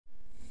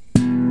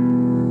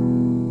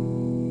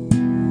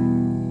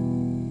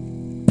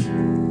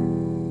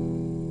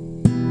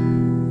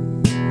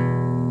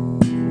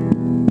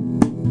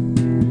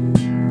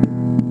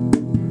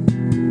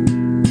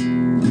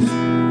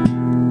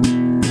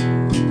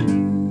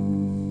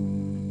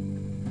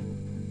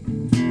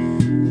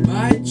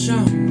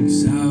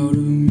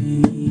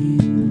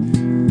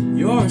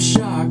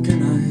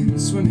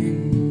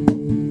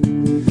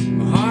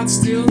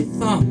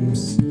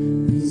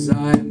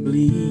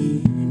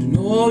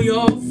all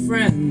your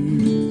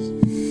friends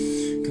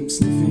come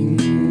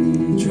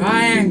sniffing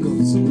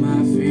triangles of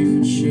my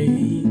favorite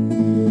shape.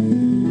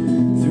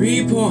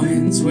 3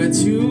 points where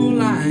 2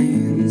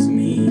 lines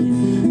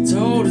meet,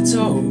 toe to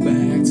toe,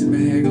 back to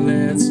back.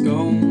 Let's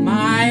go,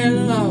 my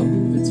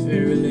love. It's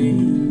very late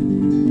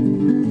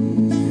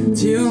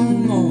till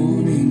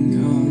morning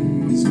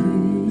comes.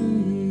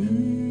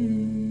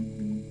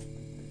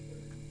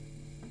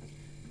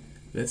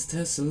 Let's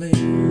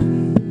tessellate.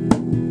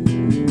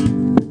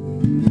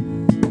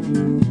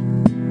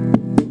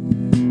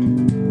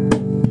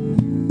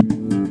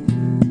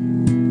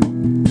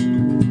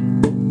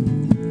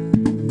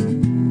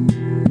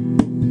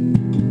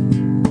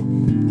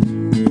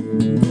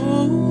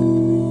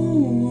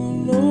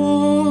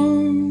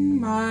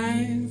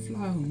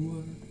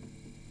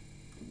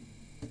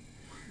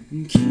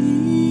 And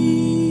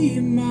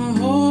keep my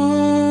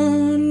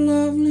heart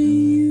lovely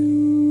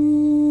you,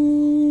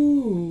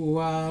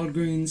 wild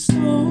green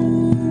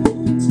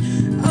stones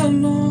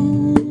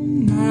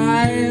along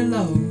my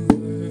lover,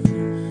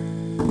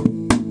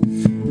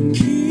 and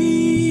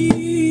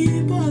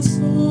keep us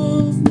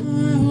off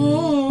my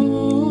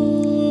heart.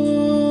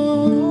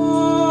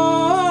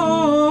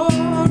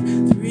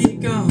 3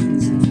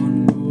 guns and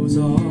 1 goes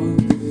off,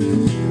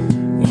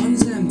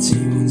 one's empty,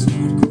 one's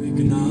not quick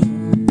enough.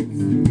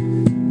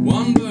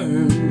 1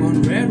 burn,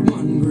 1 red,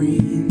 1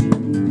 green.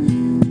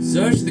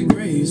 Search the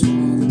graves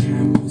while the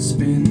camera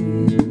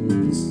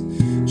spins.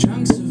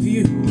 Chunks of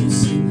you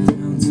sink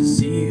down to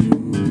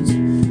seals,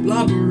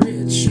 blubber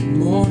rich and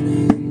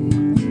morning.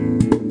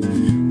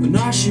 They'll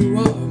nosh you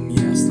up,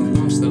 yes, they'll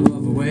nosh the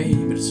love away,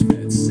 but it's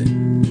fair to say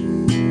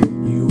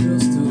you will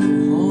still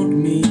haunt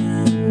me.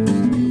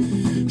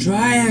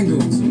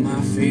 Triangles are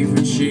my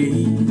favorite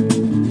shape.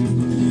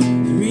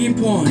 3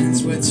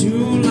 points where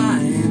 2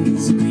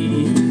 lines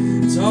meet,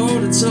 toe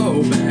to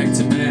toe, back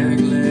to back.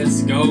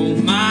 Let's go,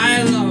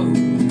 my love.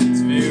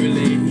 It's very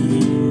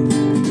late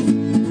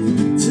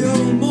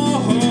till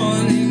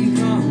morning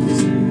comes.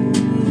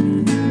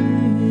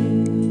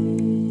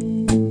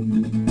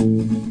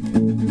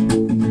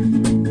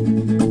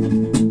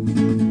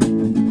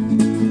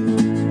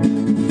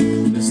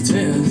 Let's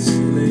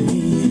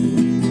tessellate.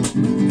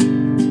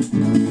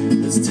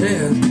 Let's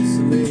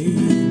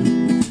tessellate.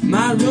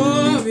 My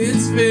love,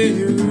 it's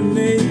very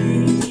late.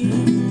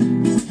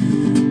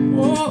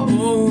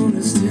 Oh,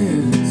 let's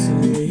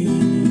tessellate.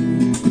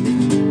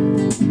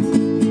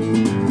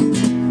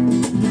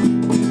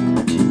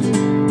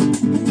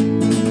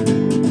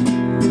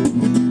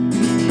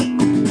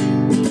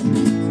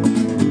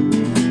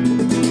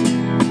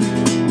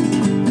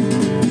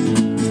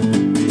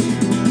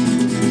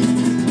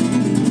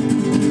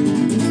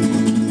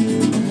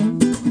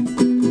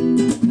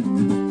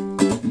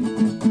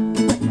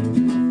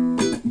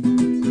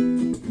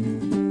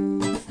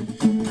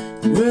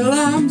 Well,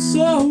 I'm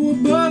so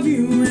above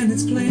you, and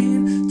it's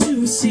plain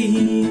to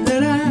see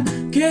that I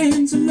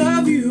came to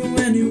love you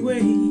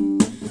anyway.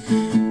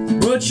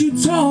 But you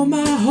tore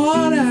my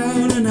heart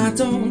out, and I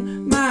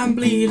don't mind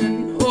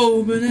bleeding.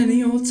 Oh, but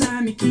any old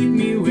time you keep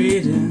me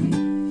waiting.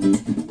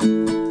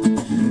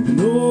 And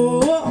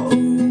oh,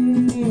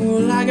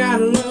 I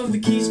got a love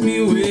that keeps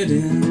me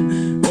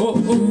waiting.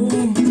 Oh,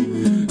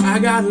 I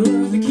got a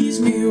love that keeps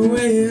me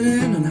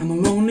waiting. And I'm a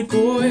lonely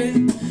boy,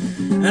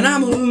 and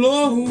I'm a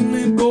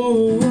lonely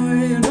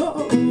boy.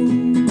 Oh,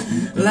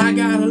 well, I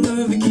got a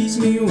love that keeps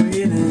me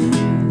waiting.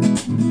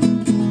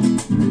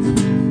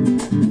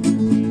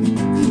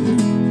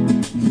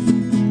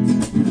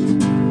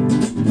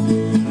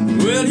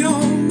 Well,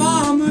 your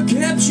mama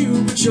kept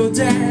you, but your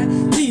dad